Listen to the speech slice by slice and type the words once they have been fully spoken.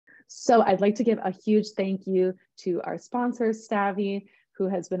So I'd like to give a huge thank you to our sponsor, Stavvy, who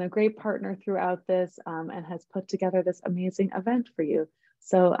has been a great partner throughout this and has put together this amazing event for you.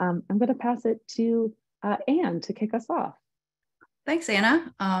 So I'm going to pass it to Anne to kick us off. Thanks,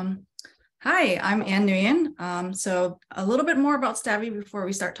 Anna. Hi, I'm Nguyen. So a little bit more about Stavvy before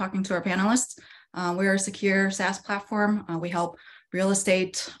we start talking to our panelists. We're a secure SaaS platform. We help real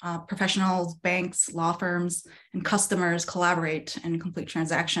estate professionals, banks, law firms, and customers collaborate and complete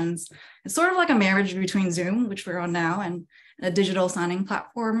transactions. It's sort of like a marriage between Zoom, which we're on now, and a digital signing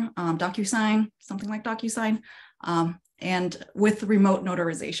platform, DocuSign, something like DocuSign, and with remote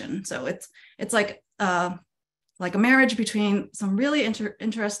notarization. So it's like a marriage between some really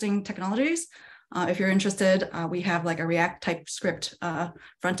interesting technologies. If you're interested, we have like a React TypeScript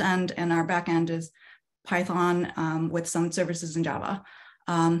front end, and our back end is Python with some services in Java.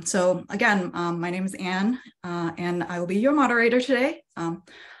 So again, my name is Anne, and I will be your moderator today.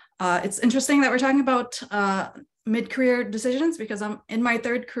 It's interesting that we're talking about mid-career decisions because I'm in my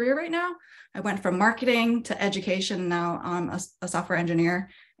third career right now. I went from marketing to education. Now I'm a software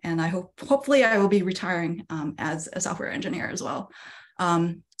engineer, and hopefully I will be retiring as a software engineer as well.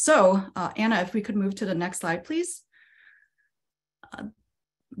 So Anna, if we could move to the next slide, please.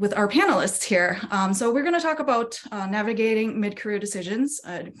 With our panelists here. So we're going to talk about navigating mid-career decisions.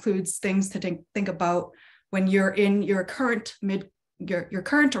 It includes things to think about when you're in your current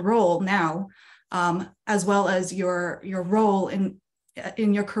current role now, as well as your role in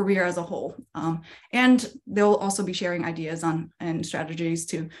your career as a whole. And they'll also be sharing ideas and strategies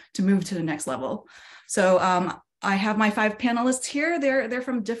to move to the next level. So I have my 5 panelists here. They're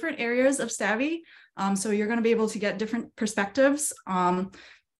from different areas of Stavvy. So you're going to be able to get different perspectives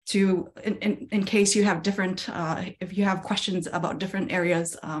in case you have different, if you have questions about different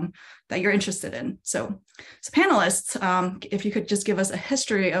areas that you're interested in. So panelists, if you could just give us a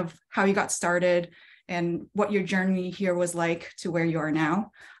history of how you got started and what your journey here was like to where you are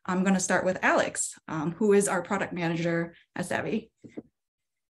now. I'm going to start with Alex, who is our product manager at Stavvy.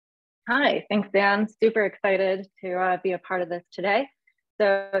 Hi, thanks, Dan. Super excited to be a part of this today.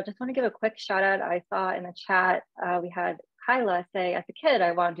 So just want to give a quick shout out. I saw in the chat, we had Kayleigh say, as a kid,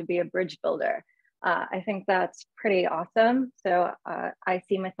 I wanted to be a bridge builder. I think that's pretty awesome. So I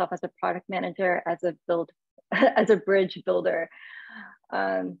see myself as a product manager, as a bridge builder.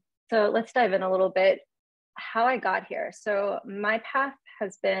 So let's dive in a little bit how I got here. So my path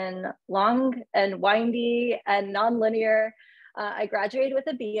has been long and windy and nonlinear. I graduated with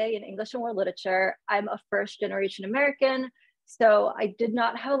a BA in English and World Literature. I'm a first-generation American, so I did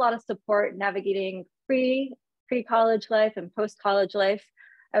not have a lot of support navigating pre-college life and post-college life.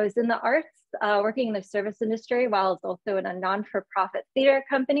 I was in the arts, working in the service industry, while I was also in a non-for-profit theater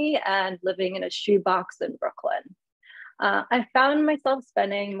company and living in a shoebox in Brooklyn. I found myself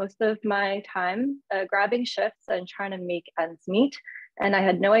spending most of my time grabbing shifts and trying to make ends meet, and I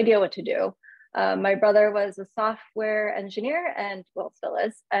had no idea what to do. My brother was a software engineer and, well, still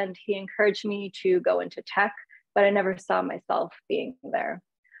is, and he encouraged me to go into tech, but I never saw myself being there.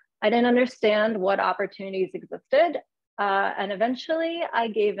 I didn't understand what opportunities existed, and eventually I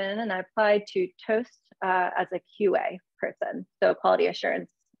gave in and I applied to Toast as a QA person, so quality assurance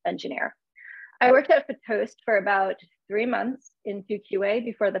engineer. I worked at Toast for about 3 months into QA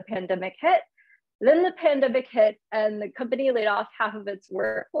before the pandemic hit. Then the pandemic hit and the company laid off half of its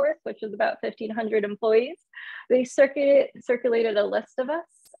workforce, which is about 1,500 employees. They circulated a list of us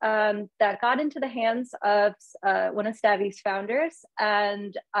that got into the hands of one of Stavvy's founders,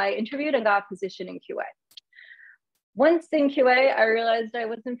 and I interviewed and got a position in QA. Once in QA, I realized I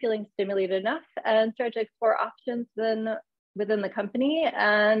wasn't feeling stimulated enough and started to explore options within the company,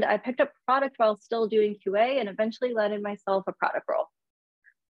 and I picked up product while still doing QA and eventually landed myself a product role.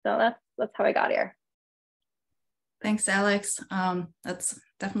 So that's how I got here. Thanks, Alex. That's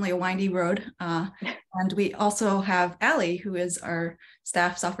definitely a windy road. And we also have Allie, who is our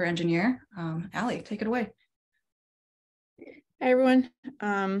staff software engineer. Allie, take it away. Hi, everyone.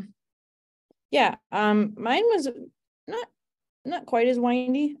 Mine was not quite as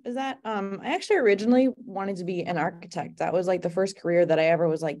windy as that. I actually originally wanted to be an architect. That was like the first career that I ever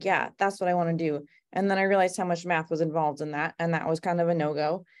was like, yeah, that's what I want to do. And then I realized how much math was involved in that, and that was kind of a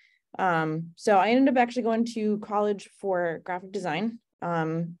no-go. So I ended up actually going to college for graphic design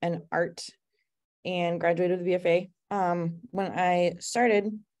and art, and graduated with a BFA. When I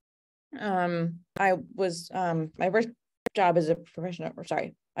started, I was my first job as a professional.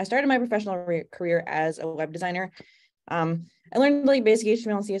 I started my professional career as a web designer. I learned like basic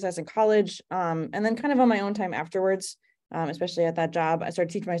HTML and CSS in college, and then kind of on my own time afterwards, especially at that job, I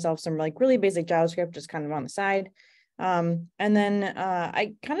started teaching myself some like really basic JavaScript, just kind of on the side. And then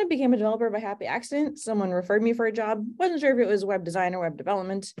I kind of became a developer by happy accident. Someone referred me for a job. Wasn't sure if it was web design or web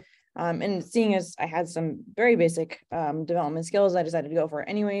development. And seeing as I had some very basic development skills, I decided to go for it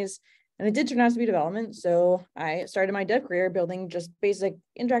anyways. And it did turn out to be development. So I started my dev career building just basic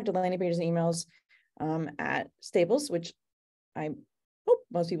interactive landing pages and emails at Staples, which I hope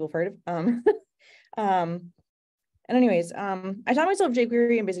most people have heard of. And anyways, I taught myself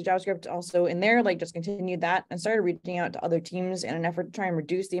jQuery and basic JavaScript also in there, like just continued that and started reaching out to other teams in an effort to try and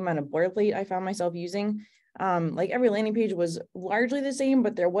reduce the amount of boilerplate I found myself using. Like every landing page was largely the same,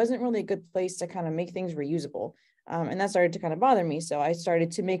 but there wasn't really a good place to kind of make things reusable. And that started to kind of bother me. So I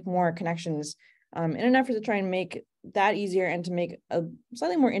started to make more connections in an effort to try and make that easier and to make a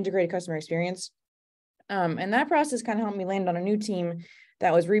slightly more integrated customer experience. And that process kind of helped me land on a new team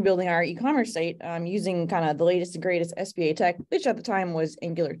that was rebuilding our e-commerce site using kind of the latest and greatest SBA tech, which at the time was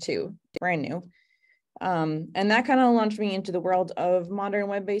Angular 2, brand new. And that kind of launched me into the world of modern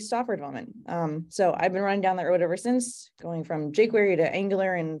web-based software development. So I've been running down that road ever since, going from jQuery to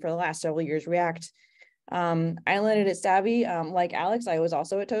Angular, and for the last several years, React. I landed at Stavvy. Like Alex, I was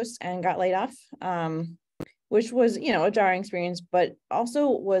also at Toast and got laid off, which was, you know, a jarring experience, but also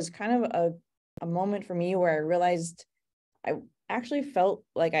was kind of a moment for me where I realized I actually felt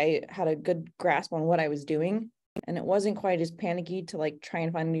like I had a good grasp on what I was doing, and it wasn't quite as panicky to like try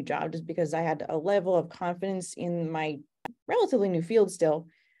and find a new job, just because I had a level of confidence in my relatively new field still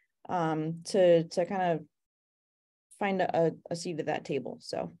to kind of find a seat at that table.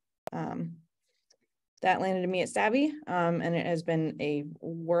 So that landed me at Stavvy, and it has been a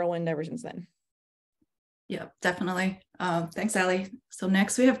whirlwind ever since then. Yeah, definitely. Thanks, Allie. So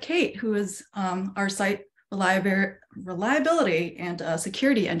next we have Kate, who is our site reliability and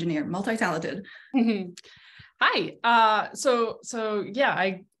security engineer, multi-talented. Hi. So yeah,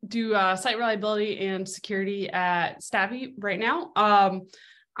 I do site reliability and security at Stavvy right now.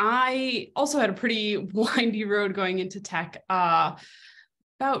 I also had a pretty windy road going into tech.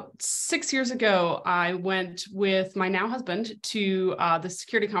 About 6 years ago, I went with my now husband to the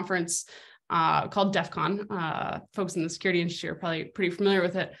security conference called DEF CON. Folks in the security industry are probably pretty familiar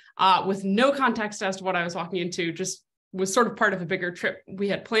with it, with no context as to what I was walking into, just was sort of part of a bigger trip we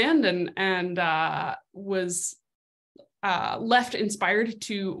had planned, and was left inspired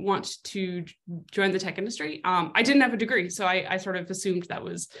to want to join the tech industry. I didn't have a degree, so I sort of assumed that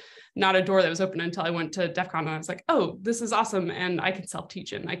was not a door that was open until I went to DEF CON, and I was like, oh, this is awesome, and I can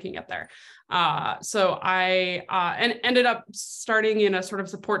self-teach and I can get there. So I ended up starting in a sort of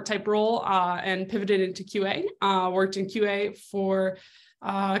support type role and pivoted into QA. Worked in QA for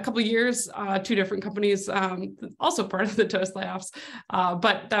a couple of years, 2 different companies, also part of the Toast layoffs,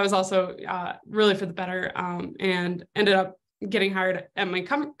 but that was also really for the better, and ended up getting hired at my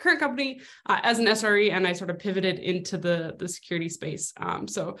current company as an SRE, and I sort of pivoted into the security space.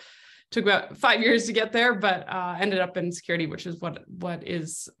 So took about 5 years to get there, but ended up in security, which is what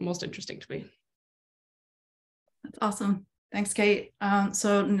is most interesting to me. That's awesome. Thanks, Kate.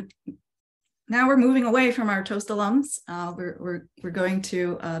 So now we're moving away from our Toast alums. We're going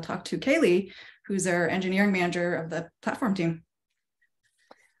to talk to Kayleigh, who's our engineering manager of the platform team.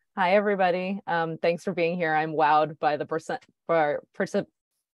 Hi, everybody. Thanks for being here. I'm wowed by the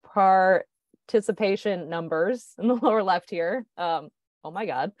participation numbers in the lower left here. Oh my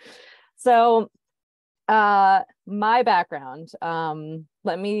God. So my background,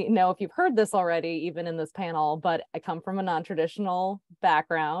 let me know if you've heard this already, even in this panel, but I come from a non-traditional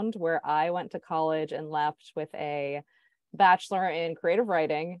background where I went to college and left with a bachelor in creative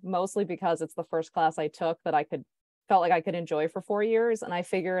writing, mostly because it's the first class I took that felt like I could enjoy for 4 years. And I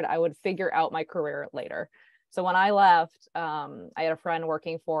figured I would figure out my career later. So when I left, I had a friend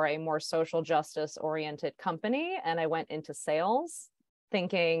working for a more social justice oriented company, and I went into sales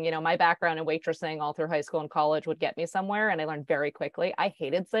thinking, you know, my background in waitressing all through high school and college would get me somewhere. And I learned very quickly, I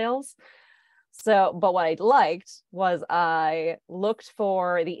hated sales. So, but what I liked was I looked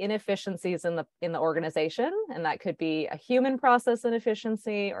for the inefficiencies in the organization, and that could be a human process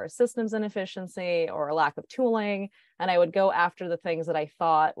inefficiency or a systems inefficiency or a lack of tooling. And I would go after the things that I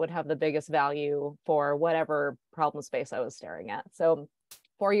thought would have the biggest value for whatever problem space I was staring at. So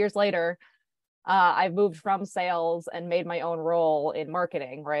 4 years later, I've moved from sales and made my own role in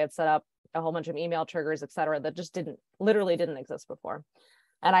marketing, where I had set up a whole bunch of email triggers, et cetera, that just literally didn't exist before.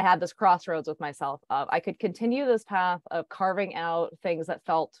 And I had this crossroads with myself of I could continue this path of carving out things that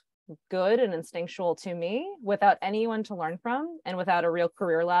felt good and instinctual to me without anyone to learn from and without a real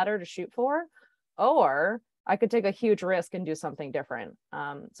career ladder to shoot for, or I could take a huge risk and do something different.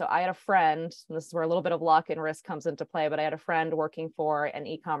 So I had a friend, and this is where a little bit of luck and risk comes into play, but I had a friend working for an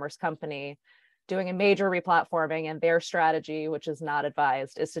e-commerce company doing a major replatforming, and their strategy, which is not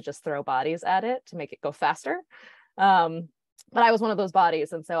advised, is to just throw bodies at it to make it go faster. But I was one of those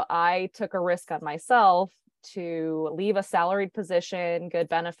bodies. And so I took a risk on myself to leave a salaried position, good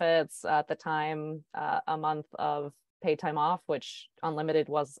benefits at the time, a month of paid time off, which unlimited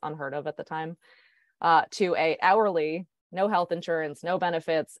was unheard of at the time, to a hourly, no health insurance, no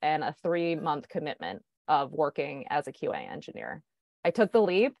benefits, and a 3-month commitment of working as a QA engineer. I took the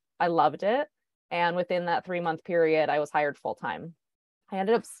leap. I loved it. And within that 3-month period, I was hired full-time. I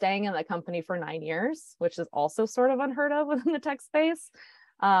ended up staying in the company for 9 years, which is also sort of unheard of within the tech space.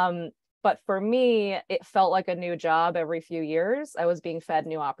 But for me, it felt like a new job every few years. I was being fed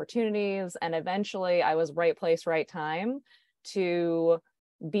new opportunities, and eventually I was right place, right time to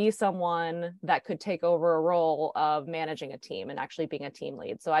be someone that could take over a role of managing a team and actually being a team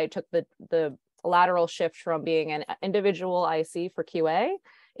lead. So I took the lateral shift from being an individual IC for QA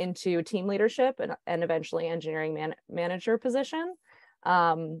into team leadership and eventually engineering manager position.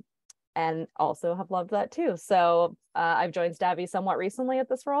 And also have loved that too. So I've joined Stavvy somewhat recently at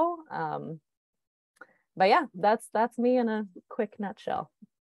this role. But yeah, that's me in a quick nutshell.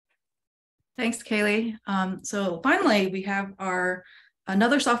 Thanks, Kayleigh. So finally, we have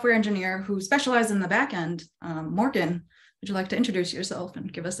another software engineer who specializes in the back end. Morgan, would you like to introduce yourself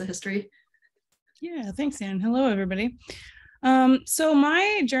and give us a history? Yeah, thanks, Anne. Hello, everybody. So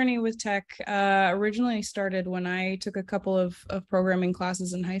my journey with tech originally started when I took a couple of programming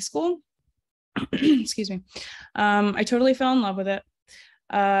classes in high school. Excuse me. I totally fell in love with it.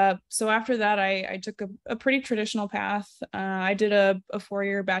 So after that, I took a pretty traditional path. I did a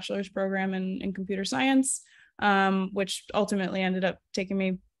 4-year bachelor's program in computer science, which ultimately ended up taking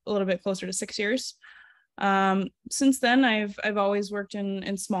me a little bit closer to 6 years. Since then, I've always worked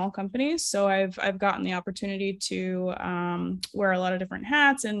in small companies, so I've gotten the opportunity to wear a lot of different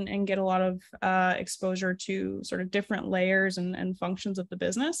hats and get a lot of exposure to sort of different layers and functions of the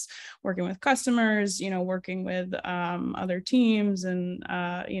business, working with customers, working with other teams, and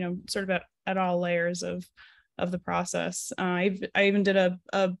sort of at all layers of the process. I even did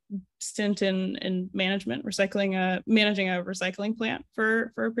a stint in management, managing a recycling plant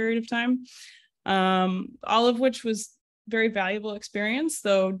for a period of time. All of which was very valuable experience,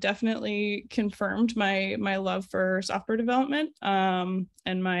 though definitely confirmed my love for software development and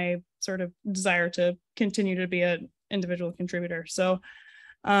my sort of desire to continue to be an individual contributor. So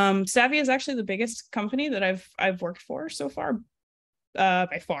Stavvy is actually the biggest company that I've worked for so far,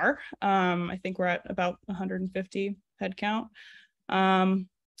 by far. I think we're at about 150 headcount.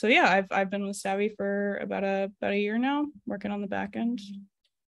 So yeah, I've been with Stavvy for about a year now, working on the back end,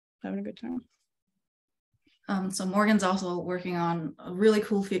 having a good time. So Morgan's also working on a really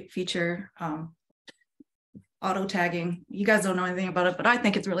cool feature, auto tagging. You guys don't know anything about it, but I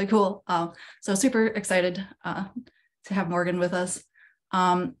think it's really cool. So super excited to have Morgan with us.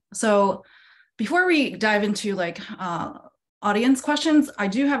 So before we dive into audience questions, I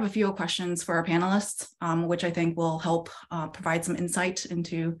do have a few questions for our panelists, which I think will help provide some insight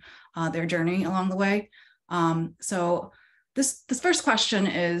into their journey along the way. So this first question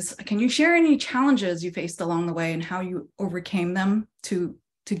is, can you share any challenges you faced along the way and how you overcame them to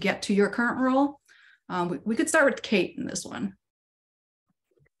get to your current role? We could start with Kate in this one.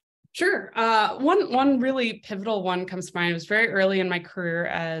 Sure. One really pivotal one comes to mind. It was very early in my career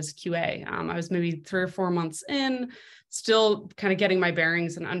as QA. I was maybe 3 or 4 months in, still kind of getting my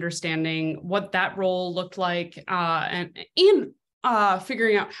bearings and understanding what that role looked like, and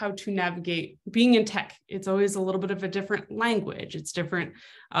figuring out how to navigate being in tech. It's always a little bit of a different language. It's different.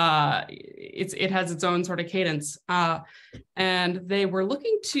 It has its own sort of cadence. And they were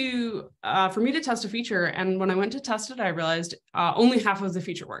looking for me to test a feature. And when I went to test it, I realized only half of the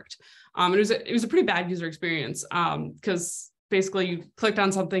feature worked. It was a pretty bad user experience because basically you clicked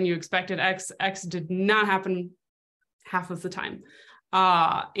on something, you expected X did not happen half of the time.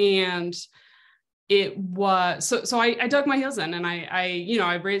 And it was so I dug my heels in, and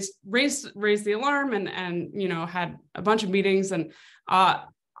I raised the alarm and had a bunch of meetings, and I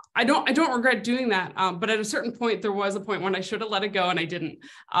don't regret doing that. But at a certain point, there was a point when I should have let it go, and I didn't.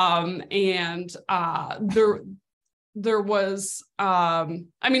 There was and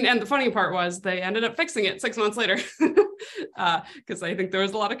the funny part was they ended up fixing it 6 months later, because I think there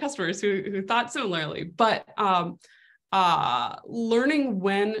was a lot of customers who thought similarly. But learning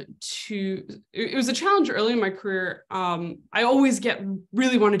it was a challenge early in my career. I always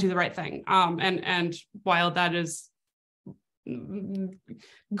really want to do the right thing. And while that is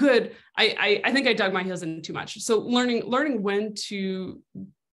good, I think I dug my heels in too much. So learning when to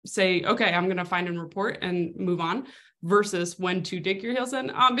say, okay, I'm going to find and report and move on, versus when to dig your heels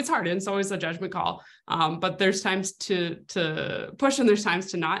in. It's hard, and it's always a judgment call. But there's times to push and there's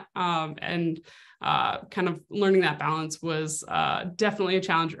times to not. And kind of learning that balance was definitely a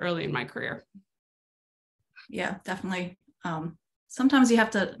challenge early in my career. Yeah, definitely. Sometimes you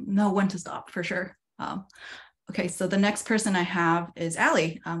have to know when to stop, for sure. Okay, so the next person I have is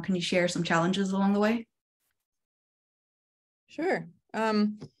Allie. Can you share some challenges along the way? Sure.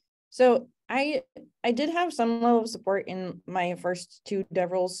 So I did have some level of support in my first 2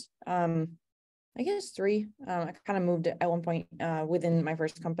 dev roles. I guess 3. I kind of moved at one point within my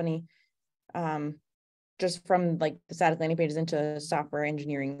first company, just from like the static landing pages into software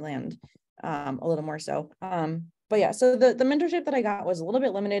engineering land, a little more so. But yeah, so the mentorship that I got was a little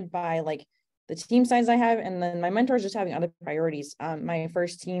bit limited by like the team size I have, and then my mentors just having other priorities. My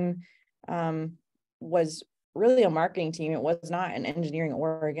first team was really a marketing team. It was not an engineering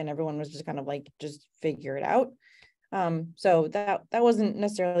org, and everyone was just kind of like, just figure it out. So that wasn't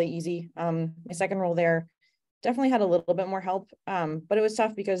necessarily easy. My second role there definitely had a little bit more help, but it was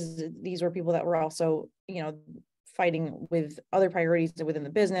tough because these were people that were also, fighting with other priorities within the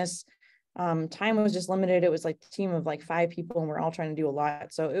business. Time was just limited. It was like a team of like 5 people, and we're all trying to do a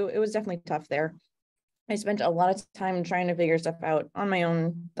lot. So it was definitely tough there. I spent a lot of time trying to figure stuff out on my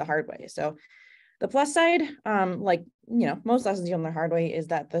own the hard way. So the plus side, most lessons you learn the hard way, is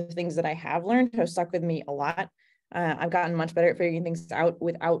that the things that I have learned have stuck with me a lot. I've gotten much better at figuring things out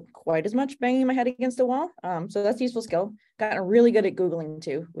without quite as much banging my head against a wall. So that's a useful skill. Gotten really good at Googling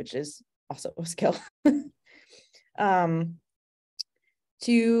too, which is also a skill.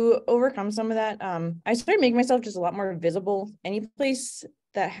 To overcome some of that, I started making myself just a lot more visible. Any place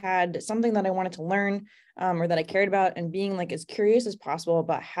that had something that I wanted to learn, or that I cared about, and being like as curious as possible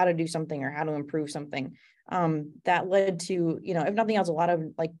about how to do something or how to improve something. That led to, if nothing else, a lot of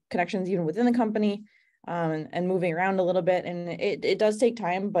like connections even within the company, and moving around a little bit. And it does take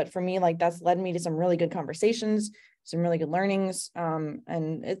time, but for me, like that's led me to some really good conversations, some really good learnings.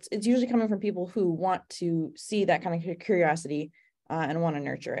 And it's usually coming from people who want to see that kind of curiosity and want to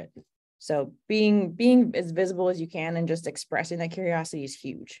nurture it. So being as visible as you can and just expressing that curiosity is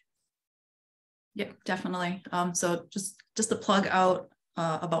huge. Yeah, definitely. So just to plug out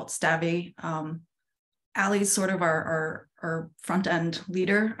about Stavvy, Allie's sort of our front end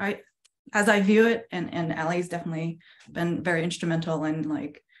leader, as I view it, and Allie's definitely been very instrumental in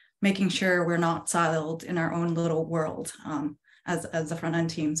like making sure we're not siloed in our own little world as a front end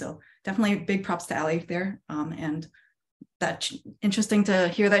team. So definitely big props to Allie there, and that's interesting to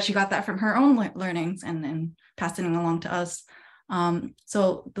hear that she got that from her own learnings and passing it along to us.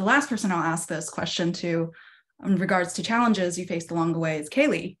 So the last person I'll ask this question to in regards to challenges you faced along the way is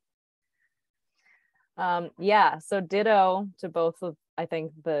Kayleigh. Yeah, so ditto to both of, I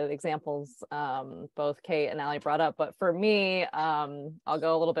think, the examples both Kate and Allie brought up. But for me, I'll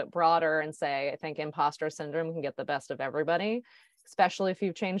go a little bit broader and say I think imposter syndrome can get the best of everybody, especially if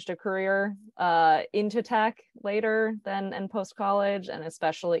you've changed a career into tech later than and post-college, and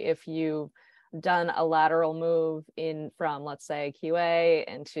especially if you've done a lateral move from, let's say, QA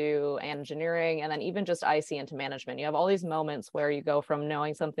into engineering, and then even just IC into management. You have all these moments where you go from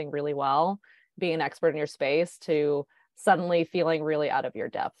knowing something really well, being an expert in your space, to suddenly feeling really out of your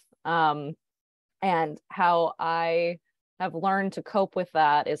depth. And how I have learned to cope with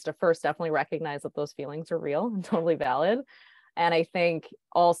that is to first definitely recognize that those feelings are real and totally valid. And I think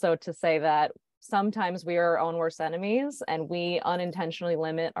also to say that sometimes we are our own worst enemies, and we unintentionally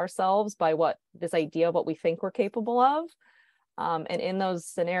limit ourselves by this idea of what we think we're capable of. And in those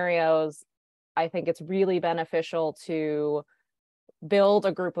scenarios, I think it's really beneficial to build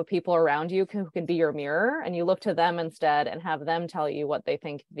a group of people around you who can be your mirror, and you look to them instead and have them tell you what they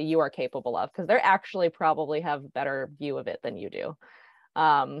think that you are capable of, because they actually probably have a better view of it than you do.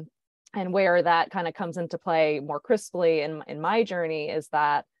 And where that kind of comes into play more crisply in my journey is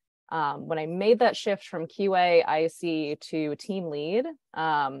that when I made that shift from QA IC to team lead,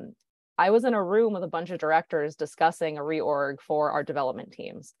 I was in a room with a bunch of directors discussing a reorg for our development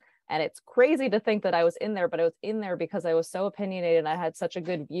teams. And it's crazy to think that I was in there, but I was in there because I was so opinionated and I had such a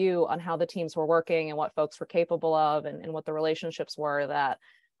good view on how the teams were working and what folks were capable of and what the relationships were, that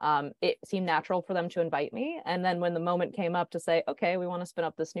it seemed natural for them to invite me. And then when the moment came up to say, okay, we want to spin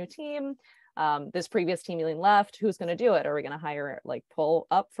up this new team, this previous team lead left, who's going to do it? Are we going to hire, like pull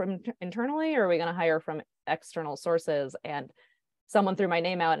up from internally, or are we going to hire from external sources? And someone threw my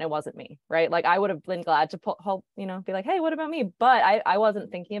name out and it wasn't me, right? Like I would have been glad to help, be like, hey, what about me? But I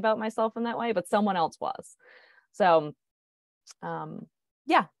wasn't thinking about myself in that way, but someone else was. So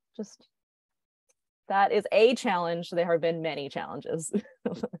yeah, just that is a challenge. There have been many challenges.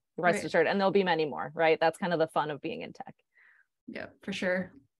 rest assured, and there'll be many more, right? That's kind of the fun of being in tech. Yeah, for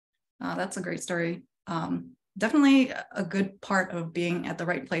sure. That's a great story. Definitely a good part of being at the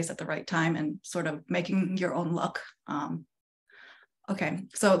right place at the right time and sort of making your own luck. Okay,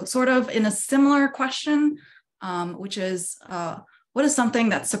 so sort of in a similar question, which is, what is something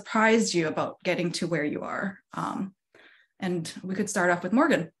that surprised you about getting to where you are? And we could start off with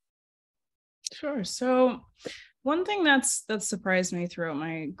Morgan. Sure. So one thing that's surprised me throughout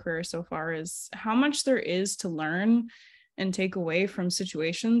my career so far is how much there is to learn and take away from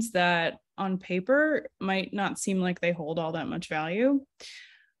situations that on paper might not seem like they hold all that much value.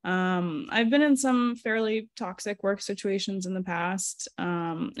 I've been in some fairly toxic work situations in the past.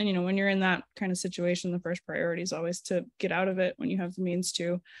 And, you know, when you're in that kind of situation, the first priority is always to get out of it when you have the means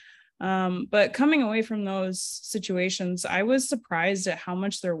to. But coming away from those situations, I was surprised at how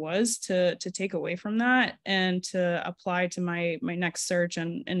much there was to take away from that and to apply to my next search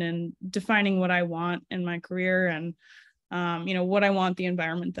and in defining what I want in my career and, you know, what I want the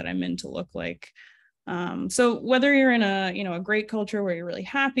environment that I'm in to look like. So whether you're in a great culture where you're really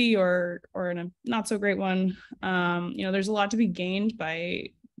happy or in a not so great one, you know, there's a lot to be gained by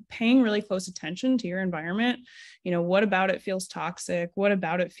paying really close attention to your environment. You know, what about it feels toxic? What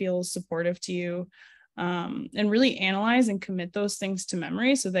about it feels supportive to you? And really analyze and commit those things to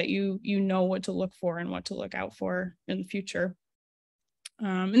memory so that you know what to look for and what to look out for in the future.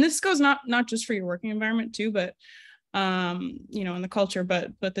 And this goes not just for your working environment too, but you know, in the culture,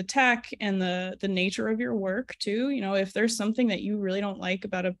 but the tech and the nature of your work too. You know, if there's something that you really don't like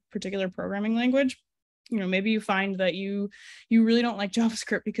about a particular programming language, you know, maybe you find that you really don't like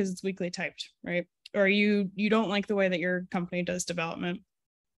JavaScript because it's weakly typed, right? Or you don't like the way that your company does development.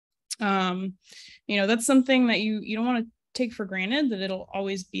 You know, that's something that you don't want to take for granted that it'll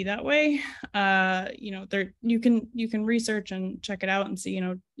always be that way. You know, you can research and check it out and see, you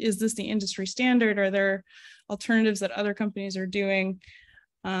know, is this the industry standard? Are there alternatives that other companies are doing?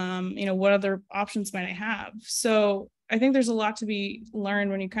 You know, what other options might I have? So I think there's a lot to be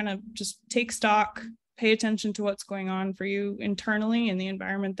learned when you kind of just take stock, pay attention to what's going on for you internally in the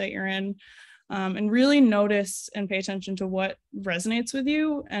environment that you're in, and really notice and pay attention to what resonates with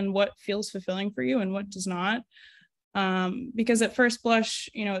you and what feels fulfilling for you and what does not. Because at first blush,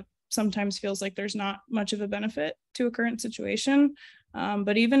 you know, it sometimes feels like there's not much of a benefit to a current situation.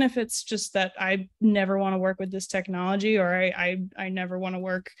 But even if it's just that I never want to work with this technology, or I never want to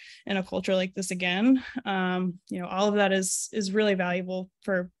work in a culture like this again, you know, all of that is really valuable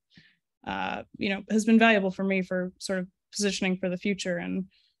for, you know, has been valuable for me for sort of positioning for the future and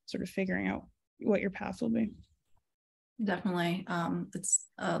sort of figuring out what your path will be. Definitely. It's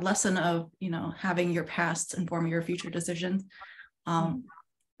a lesson of, you know, having your past inform your future decisions. One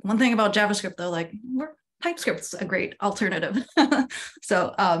thing about JavaScript though, like TypeScript's a great alternative.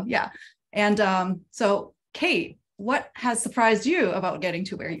 So yeah. And so Kate, what has surprised you about getting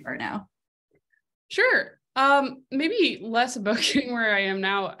to where you are now? Sure. Maybe less about getting where I am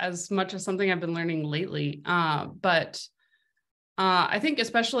now as much as something I've been learning lately. But I think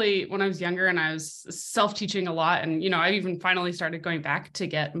especially when I was younger and I was self-teaching a lot, and, you know, I even finally started going back to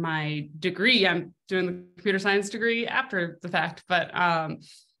get my degree. I'm doing the computer science degree after the fact, but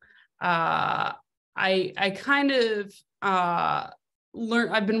I kind of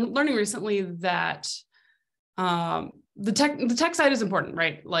I've been learning recently that the tech side is important,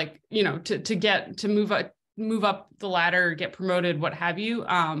 right? Like, you know, to move up the ladder, get promoted, what have you.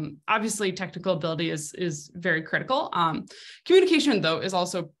 Obviously technical ability is very critical. Communication though is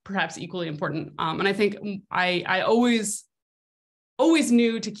also perhaps equally important. And I think I always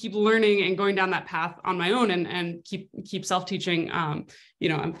knew to keep learning and going down that path on my own and keep self-teaching. You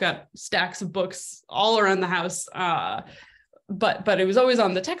know, I've got stacks of books all around the house, but it was always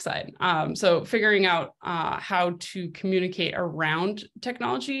on the tech side. So figuring out how to communicate around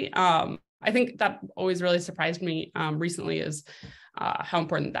technology, I think that always really surprised me recently is how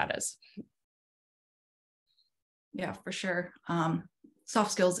important that is. Yeah, for sure.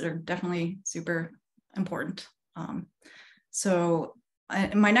 Soft skills are definitely super important. So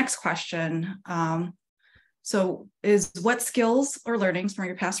my next question, so is what skills or learnings from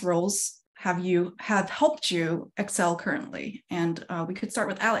your past roles have helped you excel currently? And we could start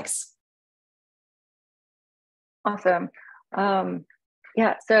with Alex. Awesome.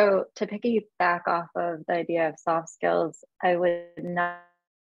 Yeah, so to piggyback off of the idea of soft skills, I would not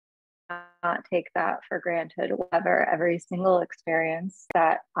take that for granted whether every single experience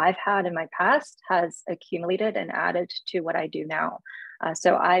that I've had in my past has accumulated and added to what I do now.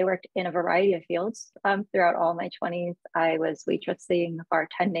 So I worked in a variety of fields throughout all my 20s. I was waitressing,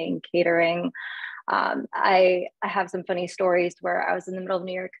 bartending, catering. I have some funny stories where I was in the middle of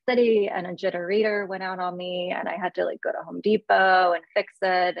New York City and a jitter reader went out on me and I had to like go to Home Depot and fix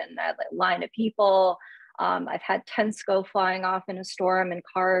it, and I had like a line of people. I've had tents go flying off in a storm and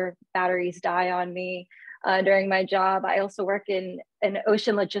car batteries die on me during my job. I also work in an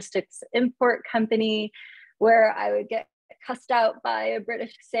ocean logistics import company where I would get cussed out by a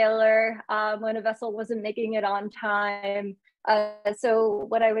British sailor when a vessel wasn't making it on time. So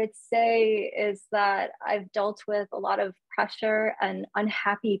what I would say is that I've dealt with a lot of pressure and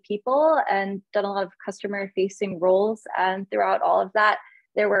unhappy people and done a lot of customer facing roles. And throughout all of that,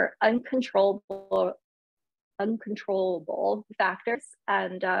 there were uncontrollable factors.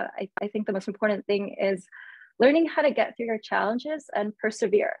 And I think the most important thing is learning how to get through your challenges and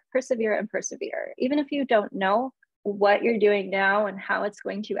persevere. Even if you don't know what you're doing now and how it's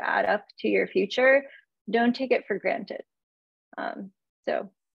going to add up to your future, don't take it for granted. So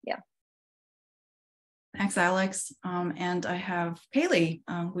yeah. Thanks, Alex. And I have Kayleigh.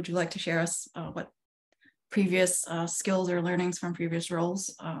 Would you like to share us what previous skills or learnings from previous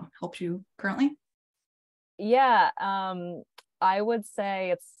roles helped you currently? Yeah, I would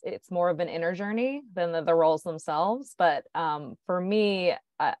say it's more of an inner journey than the roles themselves. But for me,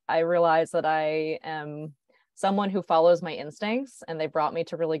 I realize that I am someone who follows my instincts, and they brought me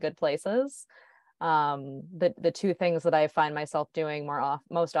to really good places. The two things that I find myself doing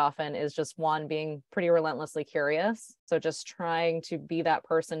most often is just one, being pretty relentlessly curious. So just trying to be that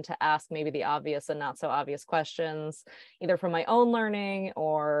person to ask maybe the obvious and not so obvious questions, either from my own learning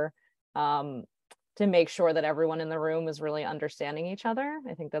or to make sure that everyone in the room is really understanding each other.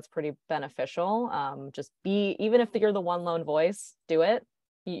 I think that's pretty beneficial. Just even if you're the one lone voice, do it.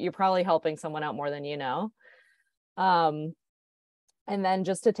 You're probably helping someone out more than you know. And then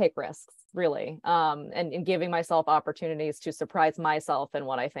just to take risks, really, and giving myself opportunities to surprise myself in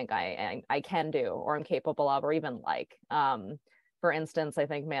what I think I can do or am capable of, or even like. For instance, I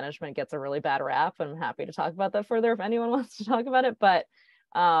think management gets a really bad rap, and I'm happy to talk about that further if anyone wants to talk about it. But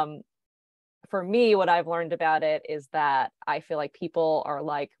for me, what I've learned about it is that I feel like people are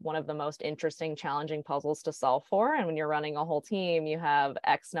like one of the most interesting, challenging puzzles to solve for. And when you're running a whole team, you have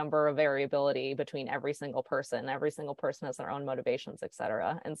X number of variability between every single person. Every single person has their own motivations, et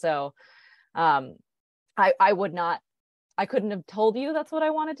cetera. And so I couldn't have told you that's what I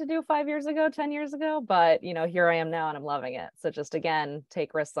wanted to do 5 years ago, 10 years ago, but here I am now and I'm loving it. So just, again,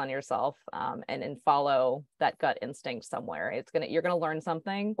 take risks on yourself and follow that gut instinct somewhere. You're going to learn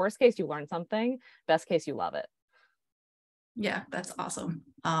something. Worst case, you learn something. Best case, you love it. Yeah, that's awesome.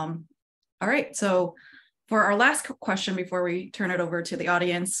 All right. So for our last question, before we turn it over to the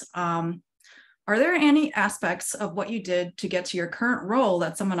audience, are there any aspects of what you did to get to your current role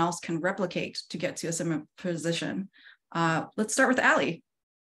that someone else can replicate to get to a similar position? Let's start with Allie.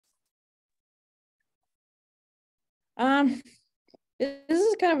 This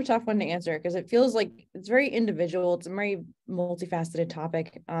is kind of a tough one to answer because it feels like it's very individual. It's a very multifaceted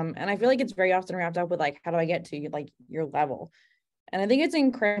topic. And I feel like it's very often wrapped up with like, how do I get to like your level? And I think it's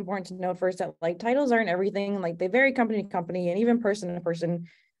incredibly important to note first that like titles aren't everything. Like they vary company to company and even person to person.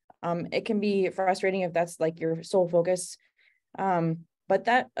 It can be frustrating if that's like your sole focus. But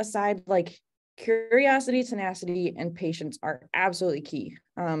that aside, like curiosity, tenacity, and patience are absolutely key.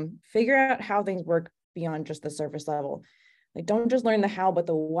 Figure out how things work beyond just the surface level. Like don't just learn the how, but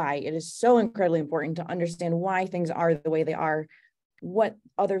the why. It is so incredibly important to understand why things are the way they are, what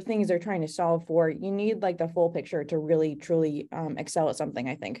other things they're trying to solve for. You need like the full picture to really, truly excel at something,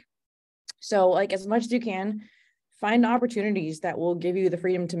 I think. So like as much as you can, find opportunities that will give you the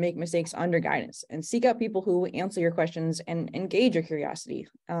freedom to make mistakes under guidance and seek out people who answer your questions and engage your curiosity.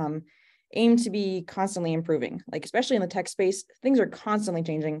 Aim to be constantly improving, like especially in the tech space, things are constantly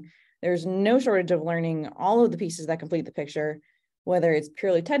changing. There's no shortage of learning all of the pieces that complete the picture, whether it's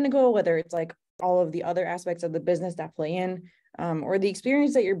purely technical, whether it's like all of the other aspects of the business that play in, or the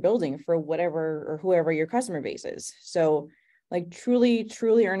experience that you're building for whatever or whoever your customer base is. So like truly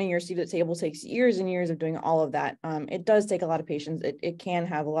earning your seat at the table takes years and years of doing all of that. It does take a lot of patience. It can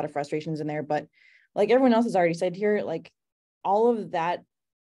have a lot of frustrations in there, but like everyone else has already said here, like all of that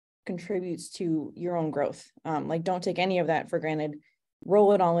contributes to your own growth. Like don't take any of that for granted,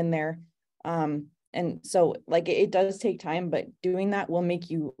 roll it all in there. And so like it does take time, but doing that will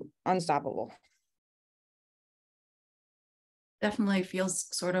make you unstoppable. Definitely feels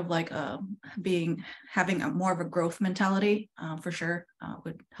sort of like having a more of a growth mentality for sure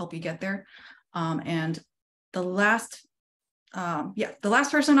would help you get there. And the last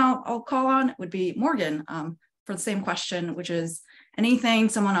person I'll call on would be Morgan for the same question, which is anything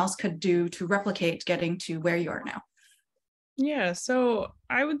someone else could do to replicate getting to where you are now. Yeah, so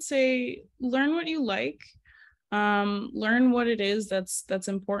I would say learn what you like, learn what it is that's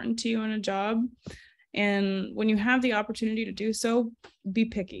important to you in a job. And when you have the opportunity to do so, be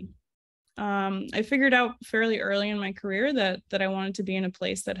picky. I figured out fairly early in my career that I wanted to be in a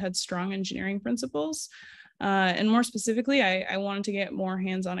place that had strong engineering principles. And more specifically, I wanted to get more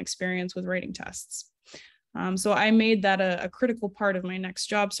hands-on experience with writing tests. So I made that a critical part of my next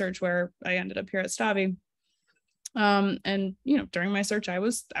job search, where I ended up here at Stavvy. And during my search, I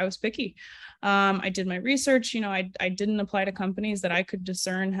was picky. I did my research. I didn't apply to companies that I could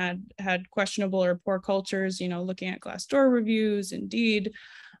discern had questionable or poor cultures. Looking at Glassdoor reviews, Indeed,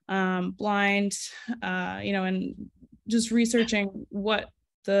 Blind, and just researching what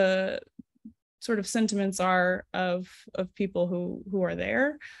the sort of sentiments are of people who are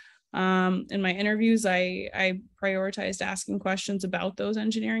there. In my interviews, I prioritized asking questions about those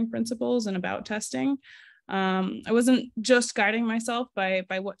engineering principles and about testing. I wasn't just guiding myself by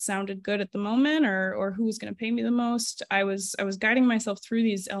what sounded good at the moment or who was going to pay me the most. I was guiding myself through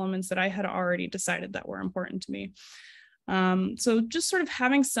these elements that I had already decided that were important to me. So just sort of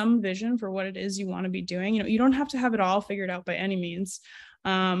having some vision for what it is you want to be doing. You don't have to have it all figured out by any means.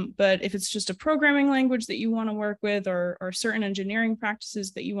 But if it's just a programming language that you want to work with, or certain engineering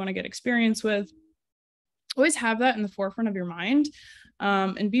practices that you want to get experience with, always have that in the forefront of your mind,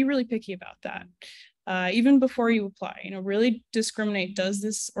 and be really picky about that. Even before you apply, really discriminate, does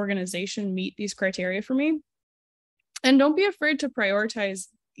this organization meet these criteria for me? And don't be afraid to prioritize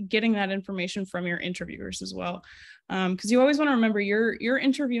getting that information from your interviewers as well. Because you always want to remember you're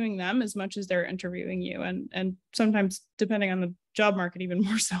interviewing them as much as they're interviewing you, and sometimes, depending on the job market, even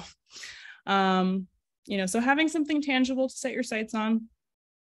more so. So having something tangible to set your sights on.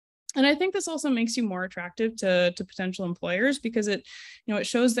 And I think this also makes you more attractive to potential employers, because it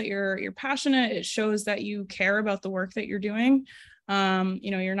shows that you're passionate. It shows that you care about the work that you're doing.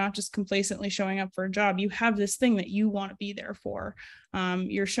 You're not just complacently showing up for a job. You have this thing that you want to be there for.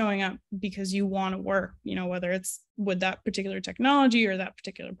 You're showing up because you want to work, whether it's with that particular technology or that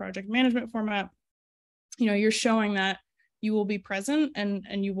particular project management format. You're showing that you will be present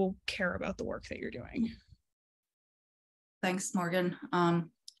and you will care about the work that you're doing. Thanks, Morgan.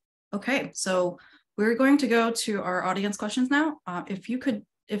 Okay, so we're going to go to our audience questions now.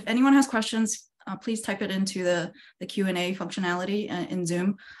 If anyone has questions, please type it into the Q&A functionality in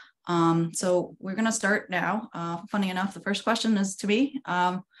Zoom. So we're going to start now. Funny enough, the first question is to me,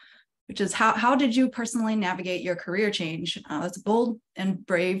 which is how did you personally navigate your career change? It's bold and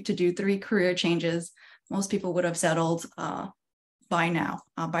brave to do 3 career changes. Most people would have settled by now,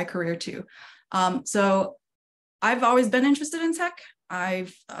 by career 2. So I've always been interested in tech. I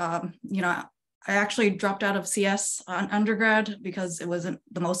actually dropped out of CS undergrad because it wasn't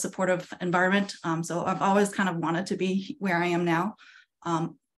the most supportive environment. So I've always kind of wanted to be where I am now.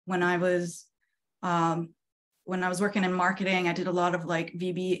 When I was working in marketing, I did a lot of like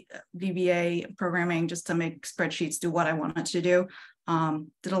VBA programming just to make spreadsheets do what I wanted to do.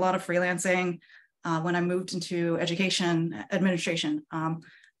 Did a lot of freelancing. When I moved into education administration,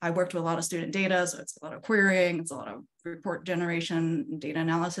 I worked with a lot of student data, so it's a lot of querying, it's a lot of report generation, data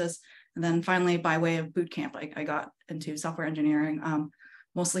analysis. And then finally, by way of boot camp, I got into software engineering,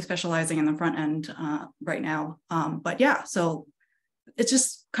 mostly specializing in the front end right now. But yeah, so it's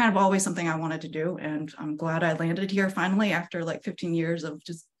just kind of always something I wanted to do. And I'm glad I landed here finally after like 15 years of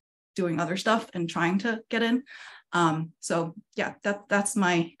just doing other stuff and trying to get in. So yeah, that's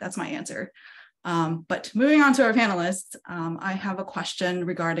my answer. But moving on to our panelists, I have a question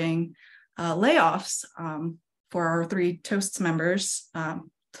regarding layoffs for our 3 TOAST members,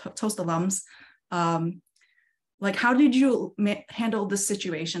 TOAST alums. Like, how did you handle the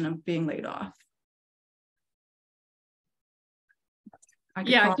situation of being laid off? I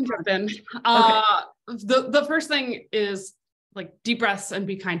can jump in. Okay. The first thing is like deep breaths and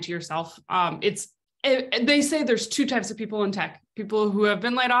be kind to yourself. They say there's 2 types of people in tech: people who have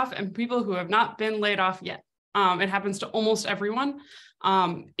been laid off and people who have not been laid off yet. It happens to almost everyone.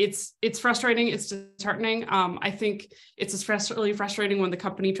 It's frustrating. It's disheartening. I think it's especially frustrating when the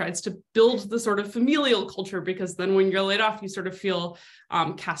company tries to build the sort of familial culture, because then when you're laid off, you sort of feel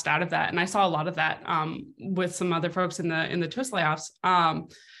cast out of that. And I saw a lot of that with some other folks in the TOAST layoffs.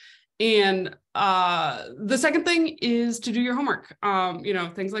 And the second thing is to do your homework.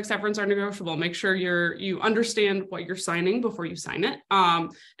 Things like severance are negotiable. Make sure you understand what you're signing before you sign it,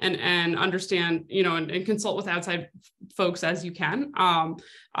 and understand, and consult with outside folks as you can,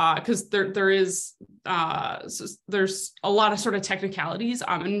 because there's a lot of sort of technicalities,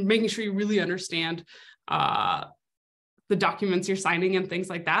 and making sure you really understand the documents you're signing and things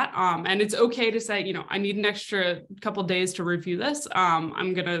like that. And it's okay to say, you know, I need an extra couple days to review this.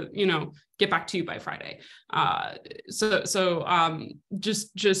 I'm gonna, you know, get back to you by Friday.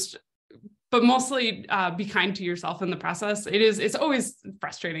 But mostly be kind to yourself in the process. It's always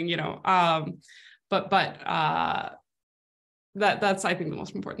frustrating, you know, but that's, I think, the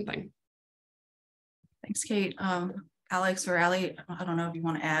most important thing. Thanks, Kate. Alex or Allie, I don't know if you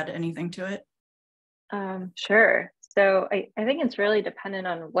want to add anything to it. Sure. So I think it's really dependent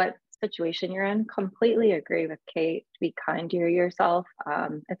on what situation you're in. Completely agree with Kate. Be kind to yourself.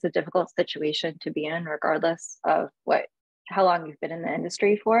 It's a difficult situation to be in, regardless of how long you've been in the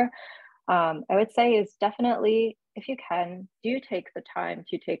industry for. I would say is definitely, if you can, do take the time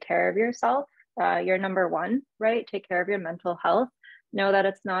to take care of yourself. You're number one, right? Take care of your mental health. Know that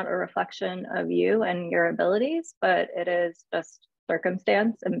it's not a reflection of you and your abilities, but it is just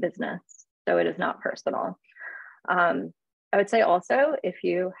circumstance and business. So it is not personal. I would say also, if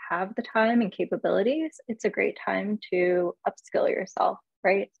you have the time and capabilities, it's a great time to upskill yourself,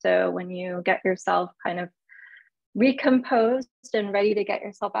 right? So when you get yourself kind of recomposed and ready to get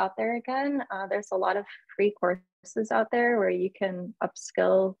yourself out there again, there's a lot of free courses out there where you can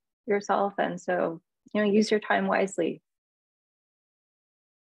upskill yourself. And so, you know, use your time wisely.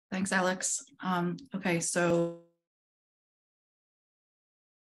 Thanks, Alex. Okay, so.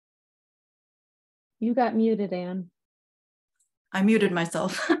 You got muted, Anne. I muted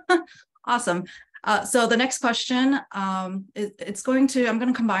myself. Awesome. So the next question, I'm going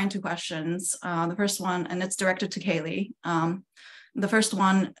to combine two questions. The first one, and it's directed to Kayleigh. The first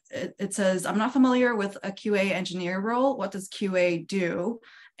one, it says, I'm not familiar with a QA engineer role. What does QA do?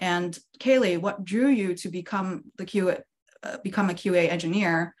 And Kayleigh, what drew you to become a QA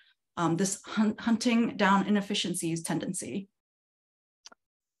engineer? This hunting down inefficiencies tendency.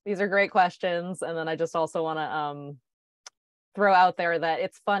 These are great questions. And then I just also want to throw out there that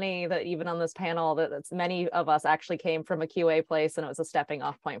it's funny that even on this panel that many of us actually came from a QA place, and it was a stepping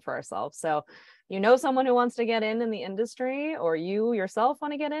off point for ourselves. So you know someone who wants to get in the industry, or you yourself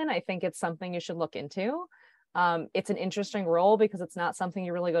want to get in, I think it's something you should look into. It's an interesting role because it's not something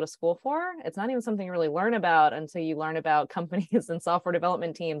you really go to school for. It's not even something you really learn about until you learn about companies and software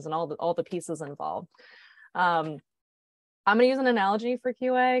development teams and all the pieces involved. I'm going to use an analogy for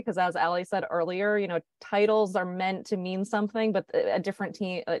QA because, as Allie said earlier, you know, titles are meant to mean something, but at different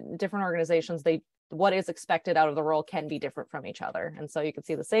organizations, what is expected out of the role can be different from each other. And so you can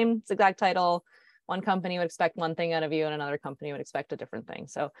see the same exact title. One company would expect one thing out of you, and another company would expect a different thing.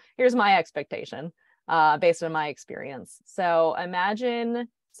 So here's my expectation based on my experience. So imagine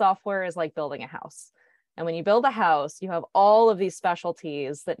software is like building a house. And when you build a house, you have all of these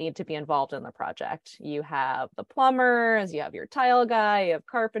specialties that need to be involved in the project. You have the plumbers, you have your tile guy, you have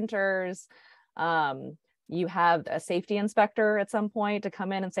carpenters, you have a safety inspector at some point to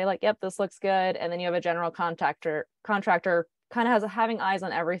come in and say, like, yep, this looks good. And then you have a general contractor kind of having eyes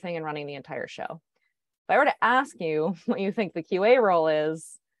on everything and running the entire show. If I were to ask you what you think the QA role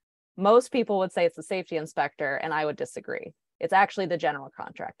is, most people would say it's the safety inspector, and I would disagree. It's actually the general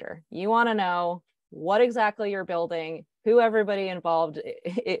contractor. You want to know what exactly you're building, who everybody involved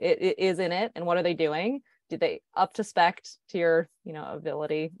is in it, and what are they doing? Did they up to spec to your, you know,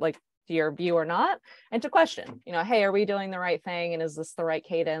 ability, like to your view or not? And to question, you know, hey, are we doing the right thing? And is this the right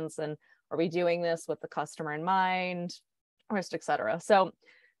cadence? And are we doing this with the customer in mind, risk, et cetera? So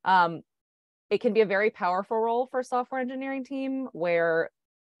it can be a very powerful role for a software engineering team where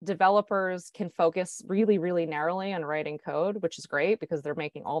developers can focus really, really narrowly on writing code, which is great because they're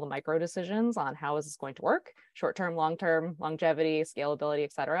making all the micro decisions on how is this going to work, short-term, long-term, longevity, scalability,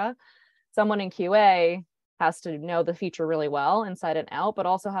 et cetera. Someone in QA has to know the feature really well inside and out, but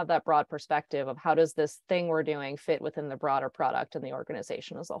also have that broad perspective of how does this thing we're doing fit within the broader product and the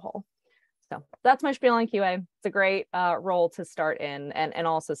organization as a whole. So that's my spiel on QA. It's a great role to start in and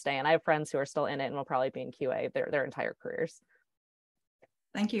also stay in. I have friends who are still in it and will probably be in QA their entire careers.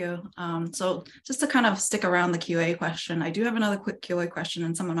 Thank you. So just to kind of stick around the QA question, I do have another quick QA question,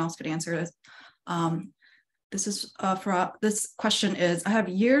 and someone else could answer this. This question is, I have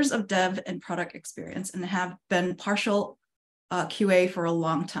years of dev and product experience and have been partial QA for a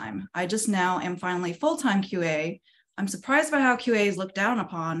long time. I just now am finally full-time QA. I'm surprised by how QA is looked down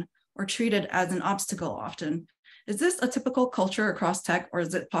upon or treated as an obstacle often. Is this a typical culture across tech, or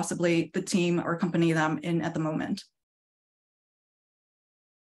is it possibly the team or company that I'm in at the moment?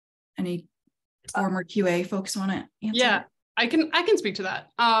 Any former QA folks want to answer? Yeah, I can speak to that.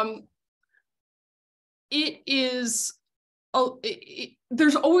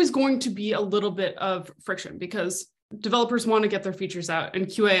 There's always going to be a little bit of friction because developers want to get their features out, and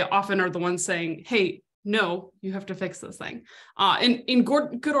QA often are the ones saying, hey, no, you have to fix this thing. In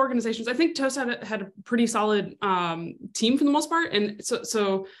good organizations, I think Toast had a pretty solid team for the most part. And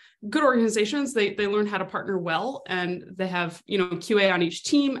so good organizations, they learn how to partner well, and they have, QA on each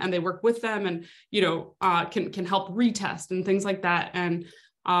team, and they work with them, and, can help retest and things like that. And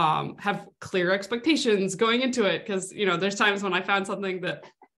have clear expectations going into it. Cause there's times when I found something that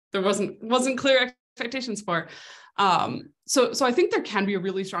there wasn't clear expectations for. So I think there can be a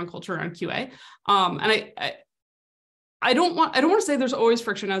really strong culture around QA. And I don't want to say there's always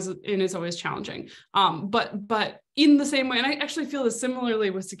friction, as in it's always challenging. But in the same way, and I actually feel this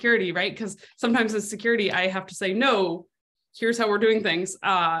similarly with security, right? Because sometimes as security, I have to say, no, here's how we're doing things.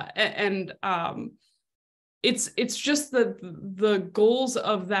 It's just the goals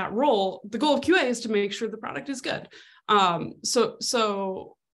of that role. The goal of QA is to make sure the product is good.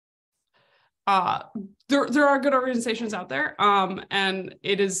 There are good organizations out there, and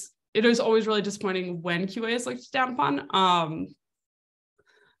it is always really disappointing when QA is looked down upon.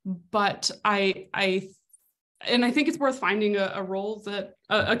 But I think it's worth finding a role that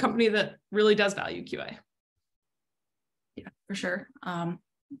a company that really does value QA. Yeah, for sure.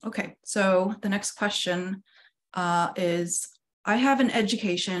 Okay, so the next question is, I have an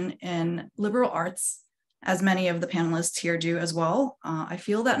education in liberal arts, as many of the panelists here do as well. I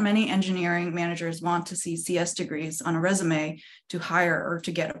feel that many engineering managers want to see CS degrees on a resume to hire or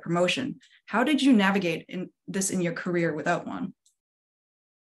to get a promotion. How did you navigate this in your career without one?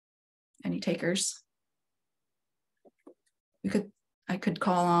 Any takers? I could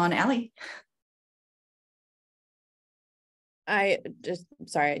call on Allie.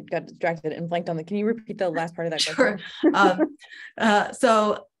 Sorry, I got distracted and blanked on can you repeat the last part of that question? Sure.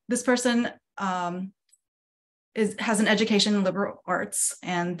 So this person has an education in liberal arts,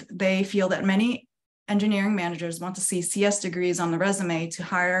 and they feel that many engineering managers want to see CS degrees on the resume to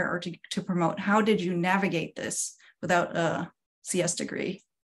hire or to promote. How did you navigate this without a CS degree?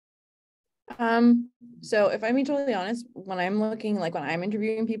 So if I'm being totally honest, when I'm when I'm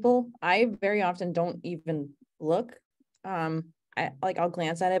interviewing people, I very often don't even look. I'll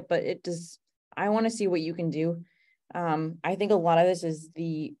glance at it, but I want to see what you can do. I think a lot of this is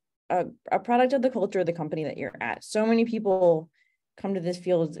a product of the culture of the company that you're at. So many people come to this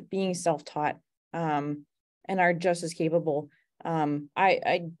field being self-taught, and are just as capable.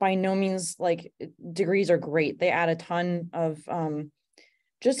 I by no means, degrees are great. They add a ton of,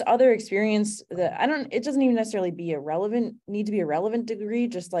 just other experience that it doesn't even necessarily need to be a relevant degree.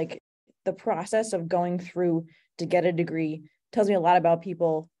 Just the process of going through to get a degree tells me a lot about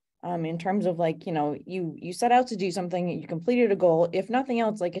people, in terms of you set out to do something, you completed a goal. If nothing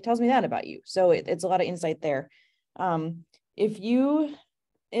else, it tells me that about you. So it's a lot of insight there. In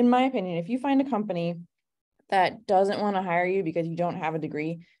my opinion, if you find a company that doesn't want to hire you because you don't have a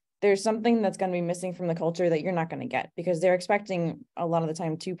degree, there's something that's going to be missing from the culture that you're not going to get, because they're expecting a lot of the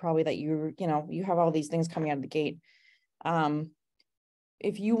time too, probably that you have all these things coming out of the gate.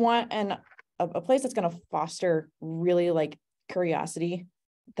 If you want a place that's going to foster really curiosity,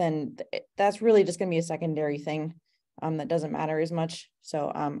 then that's really just going to be a secondary thing, that doesn't matter as much.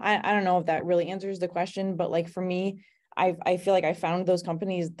 So I don't know if that really answers the question, but for me, I feel like I found those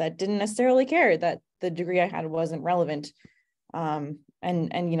companies that didn't necessarily care that the degree I had wasn't relevant. And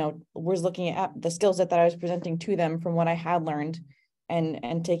was looking at the skill set that I was presenting to them from what I had learned,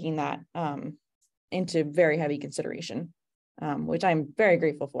 and taking that into very heavy consideration, which I'm very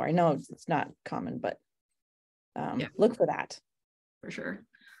grateful for. I know it's not common, but look for that. For sure.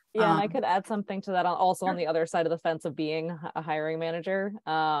 Yeah, and I could add something to that also on the other side of the fence of being a hiring manager.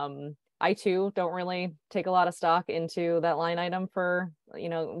 I too don't really take a lot of stock into that line item for,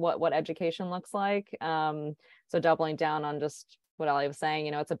 what education looks like. So doubling down on just what Allie was saying,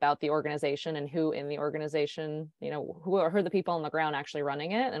 it's about the organization and who in the organization, who are the people on the ground actually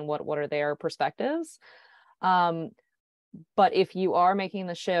running it, and what are their perspectives. But if you are making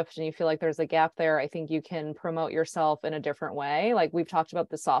the shift and you feel like there's a gap there, I think you can promote yourself in a different way. Like we've talked about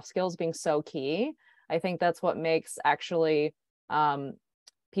the soft skills being so key. I think that's what makes actually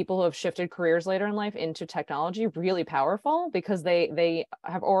people who have shifted careers later in life into technology really powerful, because they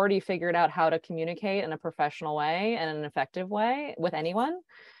have already figured out how to communicate in a professional way and an effective way with anyone,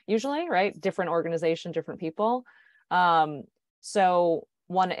 usually, right? Different organization, different people. So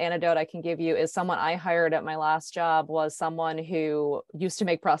one anecdote I can give you is someone I hired at my last job was someone who used to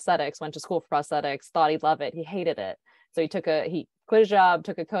make prosthetics, went to school for prosthetics, thought he'd love it. He hated it. So he quit his job,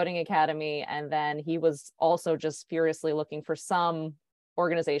 took a coding academy, and then he was also just furiously looking for some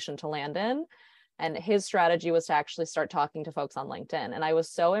organization to land in. And his strategy was to actually start talking to folks on LinkedIn. And I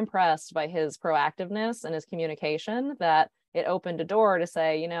was so impressed by his proactiveness and his communication that it opened a door to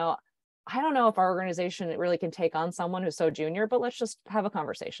say, I don't know if our organization really can take on someone who's so junior, but let's just have a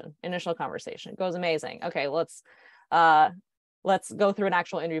conversation, initial conversation. It goes amazing. Okay, let's go through an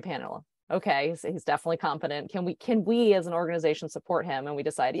actual interview panel. Okay, so he's definitely competent. Can we as an organization support him? And we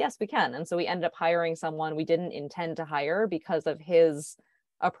decide, yes, we can. And so we end up hiring someone we didn't intend to hire because of his